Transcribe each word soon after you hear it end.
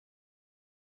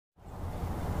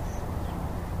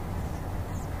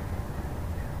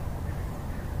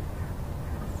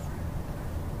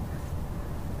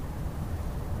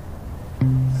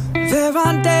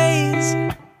my days.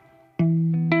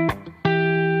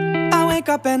 I wake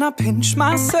up and I pinch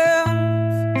myself.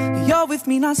 You're with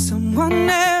me, not someone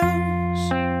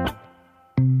else.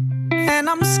 And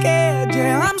I'm scared,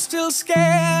 yeah, I'm still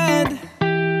scared.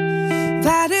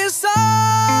 That is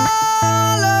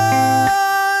all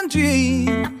a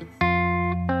dream.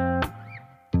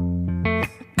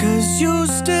 'Cause you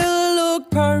still look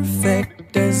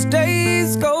perfect as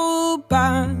days go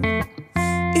by.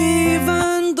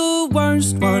 Even the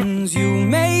worst ones, you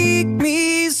make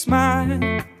me smile.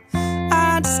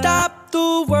 I'd stop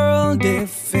the world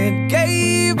if it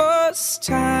gave us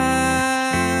time.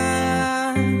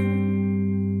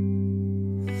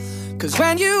 'Cause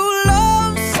when you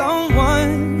love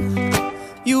someone,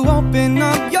 you open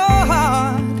up your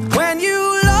heart. When you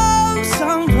love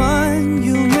someone,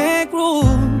 you make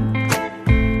room.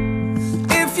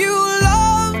 If you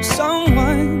love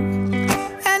someone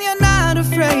and you're not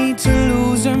afraid to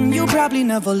lose them, you probably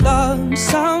never loved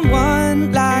someone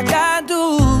like I do.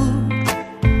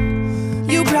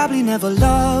 You probably never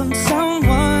loved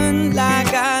someone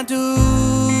like I do.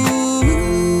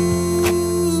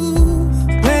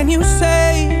 When you say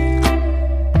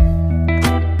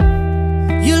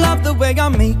you love the way I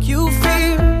make you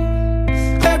feel,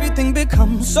 everything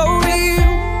becomes so real.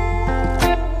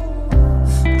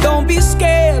 Don't be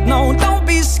scared, no, don't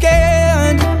be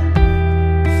scared.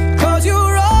 'Cause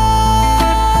you're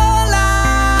all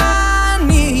I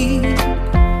need.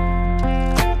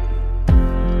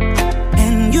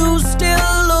 And you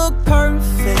still look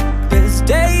perfect as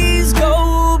days go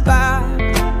by.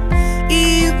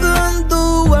 Even the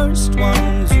worst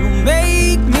ones, you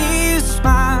make me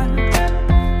smile.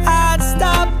 I'd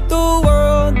stop the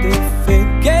world if it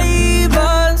gave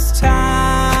us time.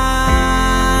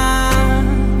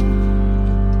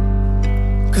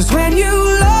 'Cause when you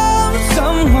love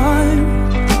someone,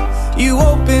 you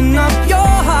open up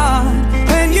your heart.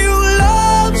 When you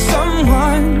love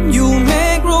someone, you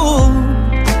make room.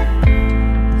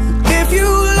 If you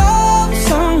love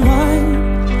someone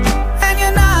and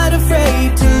you're not afraid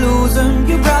to lose them,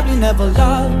 you probably never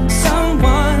loved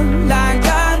someone like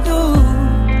I do.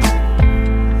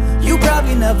 You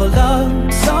probably never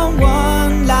loved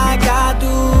someone like I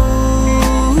do.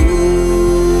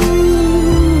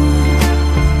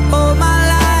 All my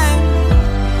life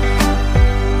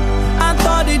I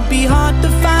thought it'd be hard to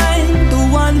find the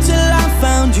one till I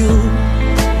found you.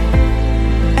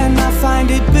 And I find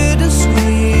it bittersweet.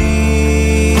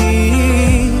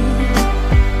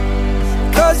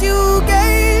 'Cause you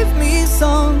gave me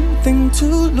something to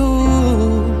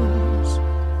lose.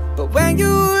 But when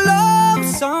you love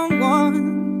someone,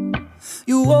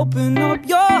 you open up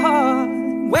your heart.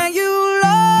 When you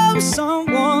love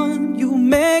someone, you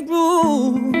make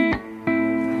room.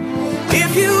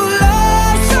 If you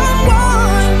love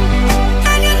someone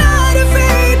and you're not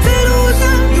afraid to lose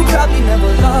them, you probably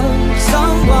never loved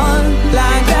someone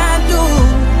like I do.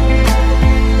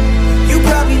 You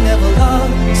probably never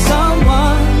loved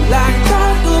someone like I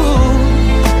do.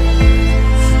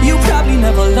 You probably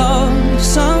never loved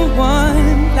someone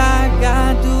like I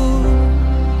do.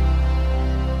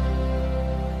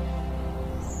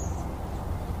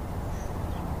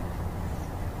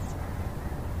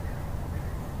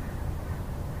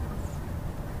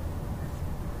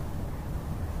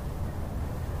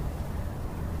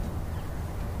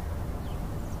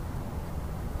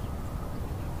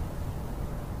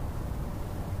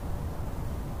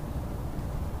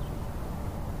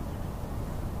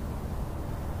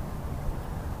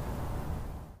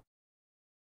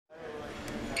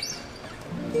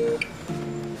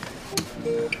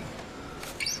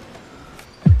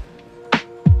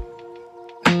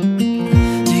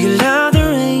 Do you love the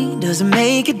rain? Does it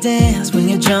make you dance when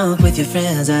you're drunk with your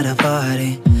friends at a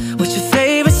party? What's your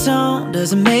favorite song? Does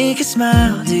it make you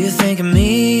smile? Do you think of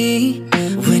me?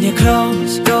 When you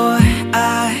close your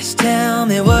eyes, tell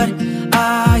me, what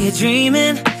are you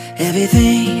dreaming?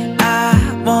 Everything I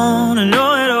wanna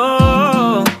know it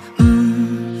all.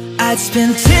 I'd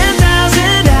spend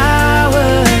 10,000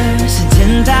 hours and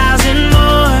 10,000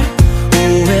 more.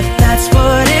 Oh, if that's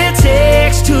what it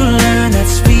takes to learn that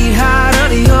sweet heart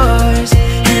of yours.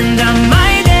 And I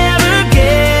might never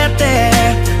get there,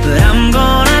 but I'm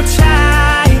gonna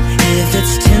try. If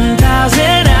it's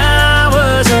 10,000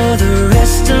 hours or the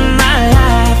rest of my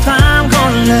life, I'm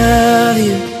gonna love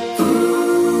you.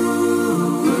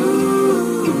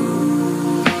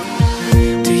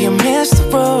 Do you miss the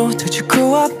road that you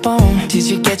grew up on? Did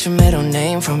you get your middle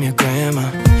name from your grandma?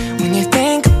 When you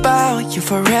think about you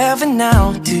forever now,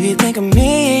 do you think of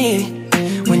me?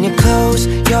 When you close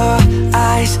your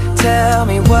eyes, tell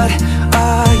me, what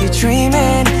are you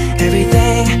dreaming?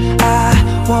 everything I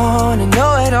wanna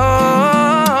know it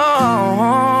all.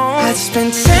 I'd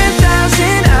spend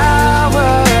 10,000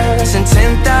 hours and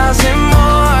 10,000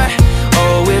 more.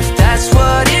 Oh, if that's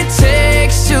what it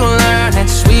takes to learn that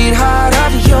sweetheart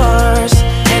of yours.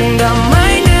 And I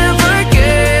might never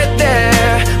get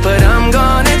there, but I'm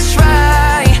gonna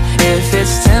try. If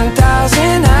it's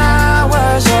 10,000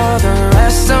 hours or the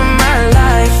rest of my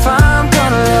life, I'm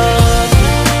gonna love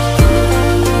you.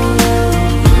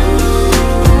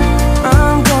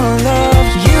 I'm gonna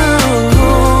love you.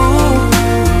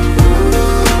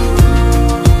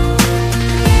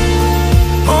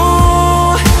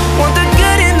 Oh, want the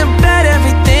good and the bad,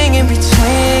 everything in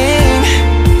between.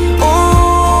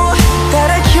 Oh,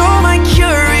 that'll cure my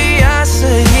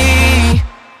curiosity.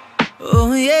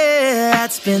 Oh yeah,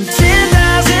 I'd spend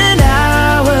 10,000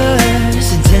 hours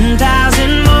and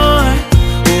 10,000 more.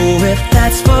 Oh, if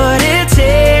that's what it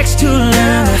takes to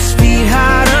learn that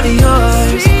sweetheart of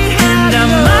yours. And I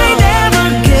might never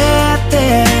get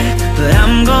there, but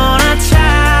I'm gonna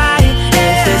try.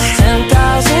 If it's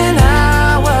 10,000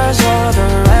 hours or the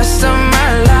rest of my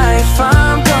life,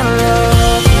 I'm gonna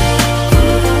love you.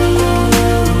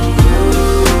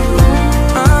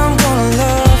 I'm gonna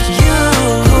love you.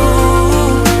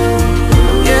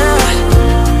 Yeah.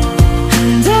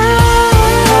 And I'm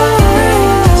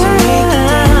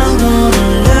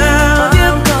gonna love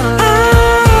you.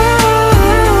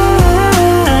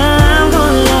 I'm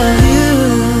gonna love you.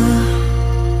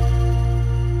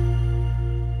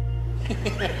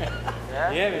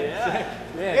 Yeah, man.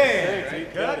 Yeah,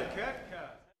 cut it.